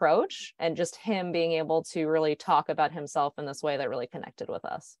approach and just him being able to really talk about himself in this way that really connected with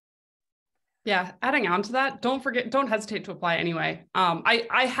us. Yeah, adding on to that, don't hesitate to apply anyway.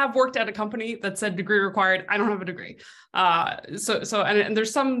 I have worked at a company that said degree required. I don't have a degree. And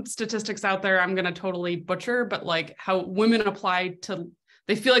there's some statistics out there I'm going to totally butcher, but like how women apply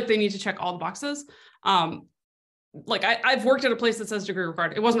they feel like they need to check all the boxes. Like I've worked at a place that says degree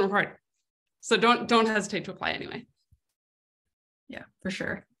required. It wasn't required. So don't hesitate to apply anyway. Yeah, for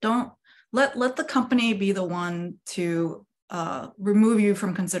sure. Don't let the company be the one to remove you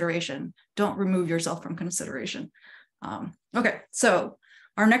from consideration. Don't remove yourself from consideration. Okay, so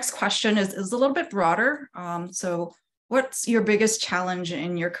our next question is a little bit broader. So what's your biggest challenge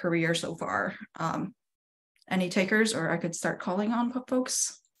in your career so far? Any takers, or I could start calling on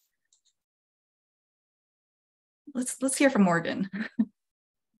folks? Let's hear from Morgan.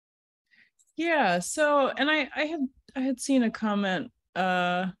 Yeah, so, and I had seen a comment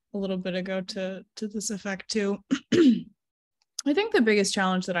a little bit ago to this effect too. I think the biggest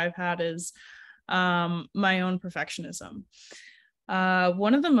challenge that I've had is my own perfectionism.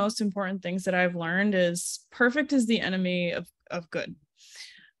 One of the most important things that I've learned is perfect is the enemy of good.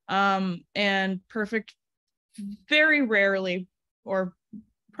 And perfect very rarely or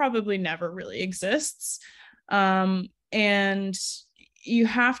probably never really exists. And you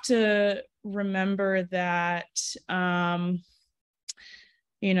have to remember that,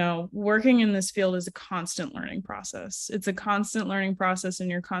 working in this field is a constant learning process. It's a constant learning process, and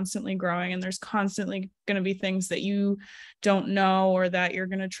you're constantly growing, and there's constantly going to be things that you don't know, or that you're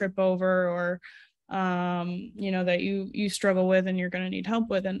going to trip over, or that you struggle with and you're going to need help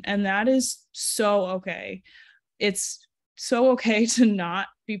with. And that is so okay. It's so okay to not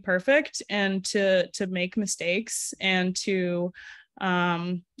be perfect, and to make mistakes, and to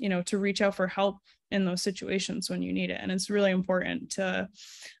reach out for help in those situations when you need it. And it's really important to,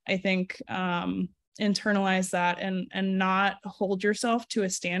 I think, internalize that and not hold yourself to a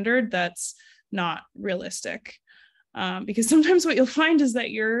standard that's not realistic. Because sometimes what you'll find is that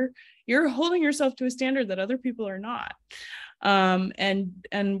you're holding yourself to a standard that other people are not. And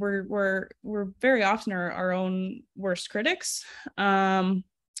we're very often our own worst critics.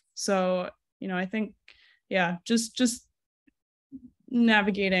 So, I think, yeah, just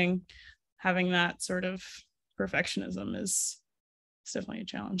navigating having that sort of perfectionism is definitely a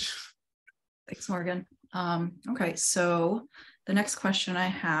challenge. Thanks, Morgan. Okay, so the next question I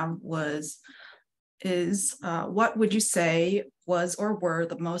have is what would you say was or were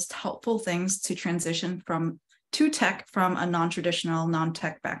the most helpful things to transition to tech from a non-traditional,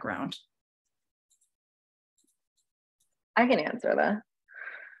 non-tech background? I can answer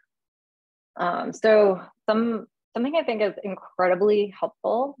that. So something I think is incredibly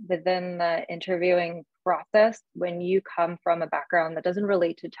helpful within the interviewing process when you come from a background that doesn't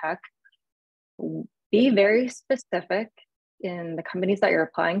relate to tech, be very specific in the companies that you're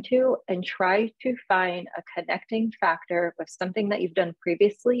applying to and try to find a connecting factor with something that you've done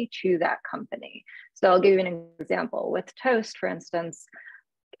previously to that company. So I'll give you an example. With Toast, for instance,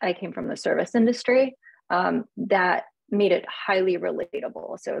 I came from the service industry. That made it highly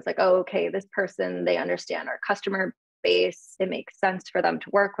relatable. So it's like, oh, okay, this person, they understand our customer base. It makes sense for them to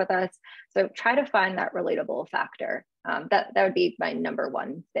work with us. So try to find that relatable factor. That would be my number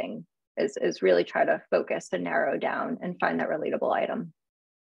one thing, is really try to focus and narrow down and find that relatable item.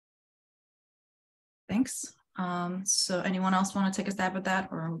 Thanks. So anyone else want to take a stab at that,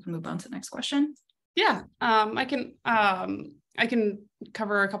 or we can move on to the next question? Yeah, I can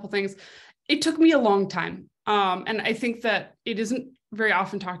cover a couple things. It took me a long time. And I think that it isn't very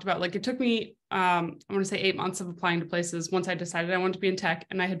often talked about. Like, it took me, I want to say 8 months of applying to places once I decided I wanted to be in tech,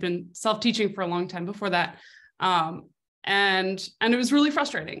 and I had been self-teaching for a long time before that. And it was really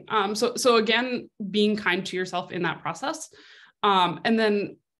frustrating. So again, being kind to yourself in that process. And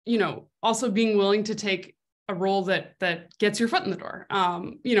then, also being willing to take a role that gets your foot in the door,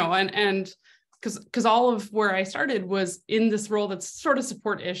 and because all of where I started was in this role that's sort of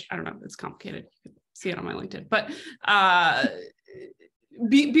support-ish. I don't know, it's complicated. You can see it on my LinkedIn, but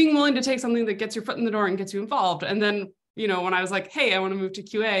being willing to take something that gets your foot in the door and gets you involved. And then, when I was like, hey, I want to move to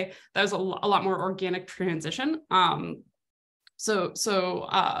QA, that was a lot more organic transition. So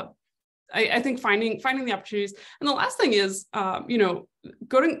I think finding the opportunities. And the last thing is, going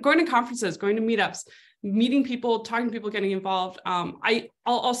to conferences, going to meetups, meeting people, talking to people, getting involved.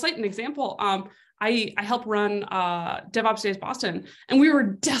 I'll cite an example. I helped run DevOps Days Boston, and we were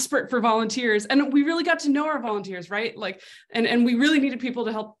desperate for volunteers, and we really got to know our volunteers, right? Like, and we really needed people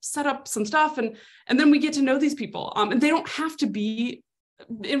to help set up some stuff, and then we get to know these people, and they don't have to be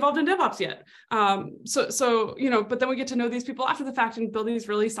involved in DevOps yet. So but then we get to know these people after the fact and build these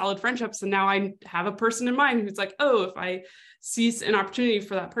really solid friendships. And now I have a person in mind who's like, oh, if I see an opportunity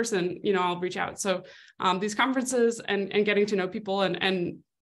for that person, I'll reach out. So these conferences and getting to know people and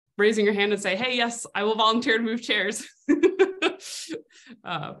raising your hand and say, hey, yes, I will volunteer to move chairs.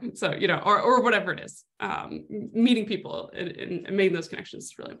 Or whatever it is, meeting people and making those connections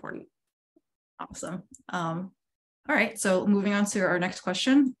is really important. Awesome. All right, so moving on to our next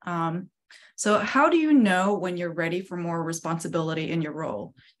question. So how do you know when you're ready for more responsibility in your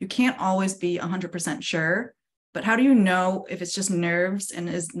role? You can't always be 100% sure, but how do you know if it's just nerves and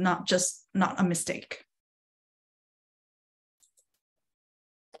is not a mistake?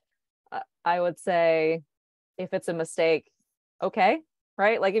 I would say if it's a mistake, okay,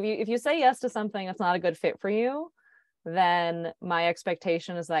 right? Like if you say yes to something that's not a good fit for you, then my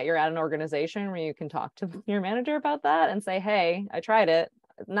expectation is that you're at an organization where you can talk to your manager about that and say, hey, I tried it,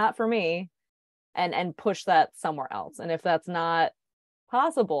 not for me, and push that somewhere else. And if that's not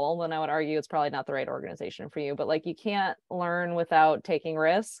possible, then I would argue it's probably not the right organization for you. But like, you can't learn without taking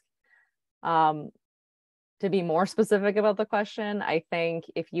risk. To be more specific about the question, I think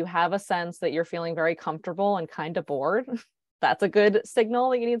if you have a sense that you're feeling very comfortable and kind of bored, that's a good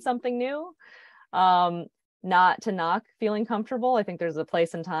signal that you need something new. Not to knock feeling comfortable. I think there's a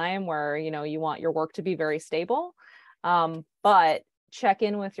place and time where, you want your work to be very stable. But check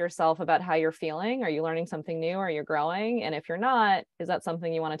in with yourself about how you're feeling. Are you learning something new? Are you growing? And if you're not, is that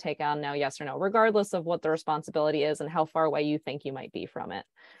something you want to take on now? Yes or no, regardless of what the responsibility is and how far away you think you might be from it.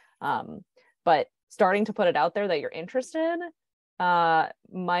 But starting to put it out there that you're interested,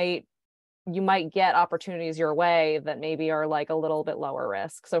 you might get opportunities your way that maybe are like a little bit lower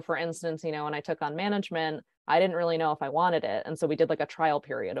risk. So for instance, when I took on management, I didn't really know if I wanted it. And so we did like a trial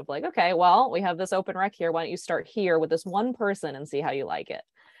period of like, okay, well, we have this open rec here. Why don't you start here with this one person and see how you like it?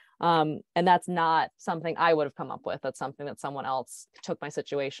 And that's not something I would have come up with. That's something that someone else took my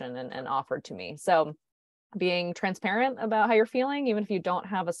situation and offered to me. So being transparent about how you're feeling, even if you don't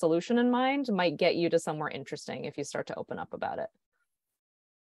have a solution in mind, might get you to somewhere interesting if you start to open up about it.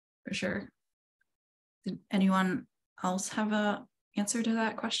 For sure. Did anyone else have a answer to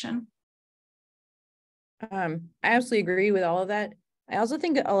that question? I absolutely agree with all of that. I also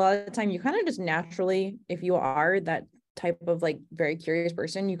think a lot of the time you kind of just naturally, if you are that type of like very curious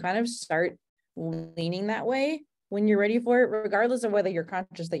person, you kind of start leaning that way when you're ready for it, regardless of whether you're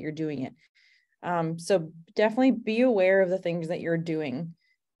conscious that you're doing it. So definitely be aware of the things that you're doing.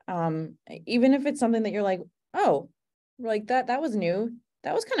 Even if it's something that you're like, oh, like that was new.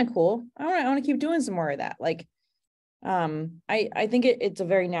 That was kind of cool. I want to keep doing some more of that. Like, I think it's a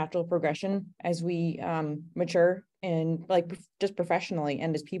very natural progression as we mature and like just professionally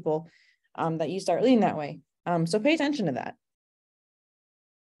and as people, that you start leaning that way. So pay attention to that.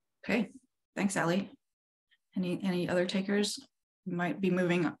 Okay, thanks, Allie. Any other takers? We might be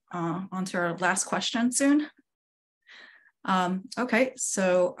moving on to our last question soon. Okay,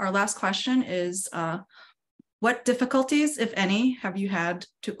 so our last question is, what difficulties, if any, have you had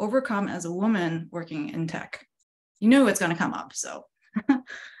to overcome as a woman working in tech? You know it's going to come up, so.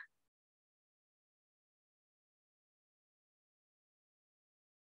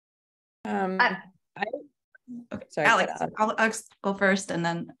 Okay, sorry, Alex, I'll go first and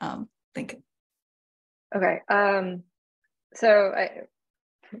then think. Okay, so I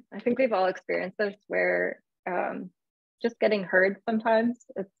think we've all experienced this where just getting heard sometimes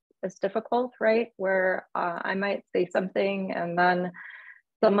it's difficult, right? Where I might say something and then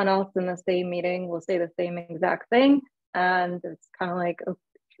someone else in the same meeting will say the same exact thing. And it's kind of like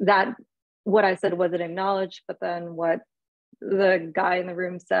that, what I said wasn't acknowledged, but then what the guy in the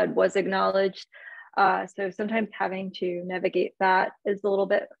room said was acknowledged. So sometimes having to navigate that is a little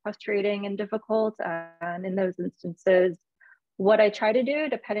bit frustrating and difficult. And in those instances, what I try to do,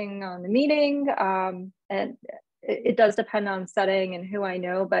 depending on the meeting, and it does depend on setting and who I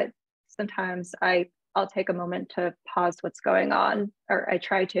know, but sometimes I'll take a moment to pause what's going on, or I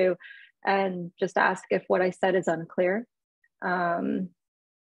try to, and just ask if what I said is unclear.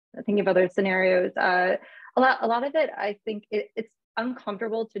 Thinking of other scenarios, a lot of it, I think it's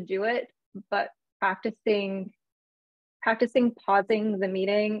uncomfortable to do it, but practicing pausing the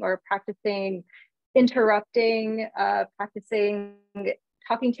meeting or practicing interrupting, practicing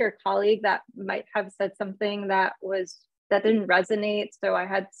talking to your colleague that might have said something that didn't resonate. So I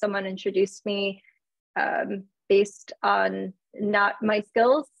had someone introduce me based on not my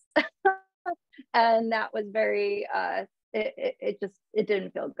skills. And that was very, it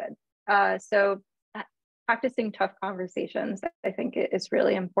didn't feel good. So practicing tough conversations, I think is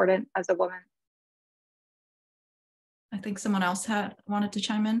really important as a woman. I think someone else wanted to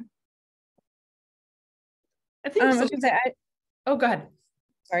chime in. I think I was gonna say, oh, go ahead.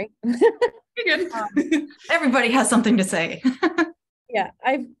 Sorry. You're good. Everybody has something to say. Yeah,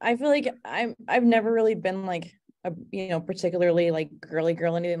 I feel like I've never really been like a, you know, particularly like girly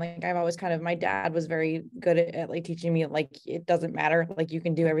girl, anything. Like I've always kind of, my dad was very good at like teaching me like it doesn't matter, like you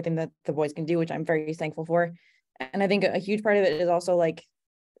can do everything that the boys can do, which I'm very thankful for. And I think a huge part of it is also like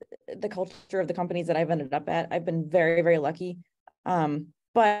the culture of the companies that I've ended up at. I've been very, very lucky.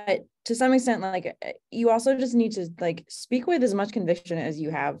 But to some extent, like you also just need to like speak with as much conviction as you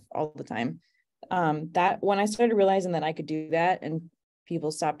have all the time. That when I started realizing that I could do that and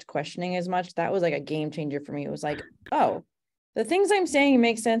people stopped questioning as much, that was like a game changer for me. It was like, oh, the things I'm saying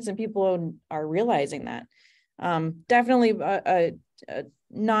make sense and people are realizing that. Definitely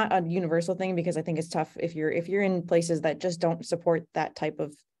not a universal thing, because I think it's tough if you're in places that just don't support that type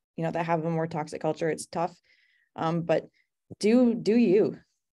of, you know, that have a more toxic culture. It's tough. But do you.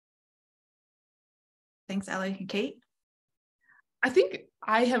 Thanks, Allie. And Kate? I think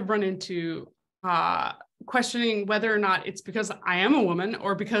I have run into questioning whether or not it's because I am a woman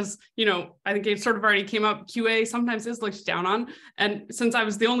or because, you know, I think it sort of already came up, QA sometimes is looked down on. And since I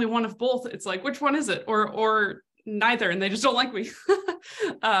was the only one of both, it's like, which one is it? Or neither, and they just don't like me.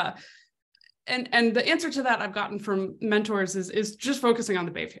 And the answer to that I've gotten from mentors is just focusing on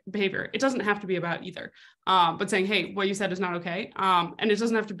the behavior. It doesn't have to be about either, but saying, hey, what you said is not okay. And it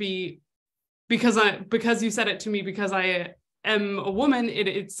doesn't have to be because you said it to me because I am a woman.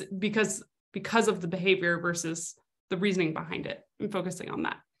 It's because of the behavior versus the reasoning behind it, and focusing on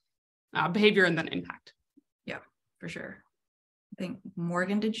that behavior and then impact. Yeah, for sure. I think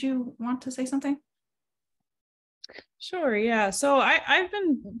Morgan, did you want to say something? Sure, yeah. So I've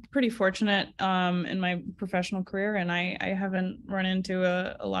been pretty fortunate in my professional career, and I haven't run into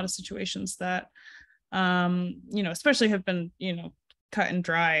a lot of situations that you know, especially have been, you know, cut and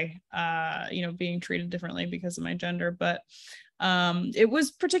dry, you know, being treated differently because of my gender. But it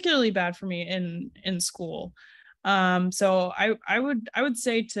was particularly bad for me in school. So I would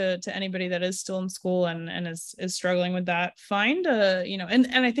say to anybody that is still in school and is struggling with that, find a, you know, and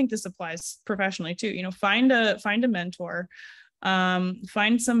I think this applies professionally too, you know, find a mentor,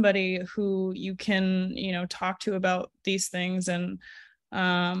 find somebody who you can, you know, talk to about these things and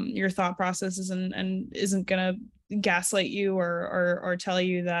your thought processes, and isn't gonna gaslight you or tell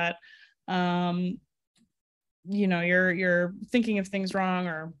you that you know, you're thinking of things wrong,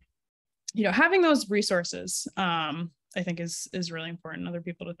 or, you know, having those resources, I think is really important. Other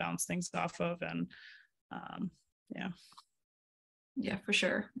people to bounce things off of, and yeah, for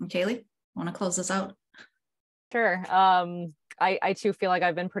sure. And Kayleigh, want to close this out? Sure. I too feel like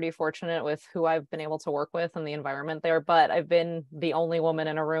I've been pretty fortunate with who I've been able to work with and the environment there, but I've been the only woman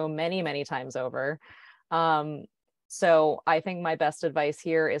in a room many, many times over. So I think my best advice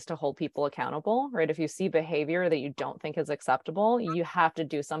here is to hold people accountable, right? If you see behavior that you don't think is acceptable, you have to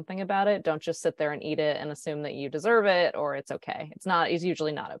do something about it. Don't just sit there and eat it and assume that you deserve it or it's okay. It's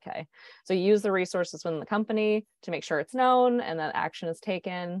usually not okay. So use the resources within the company to make sure it's known and that action is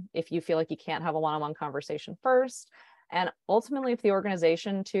taken. If you feel like you can't have a one-on-one conversation first, and ultimately if the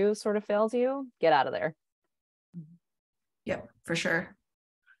organization too sort of fails you, get out of there. Yep, for sure.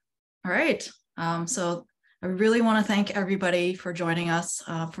 All right. So I really want to thank everybody for joining us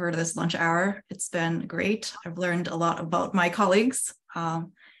for this lunch hour. It's been great. I've learned a lot about my colleagues,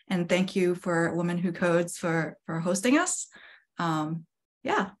 and thank you for Women Who Codes for hosting us.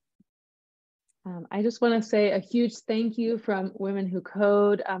 Yeah. I just want to say a huge thank you from Women Who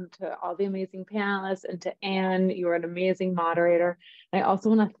Code to all the amazing panelists, and to Anne. You are an amazing moderator. I also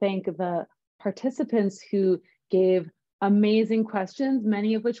want to thank the participants who gave amazing questions,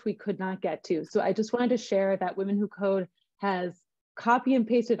 many of which we could not get to. So I just wanted to share that Women Who Code has copy and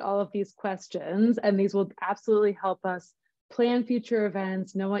pasted all of these questions, and these will absolutely help us plan future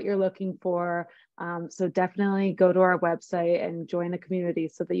events, know what you're looking for. So definitely go to our website and join the community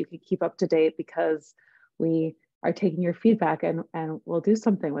so that you can keep up to date, because we are taking your feedback and we'll do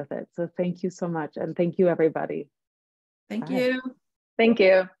something with it. So thank you so much. And thank you, everybody. Thank Bye. you. Thank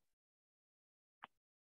you.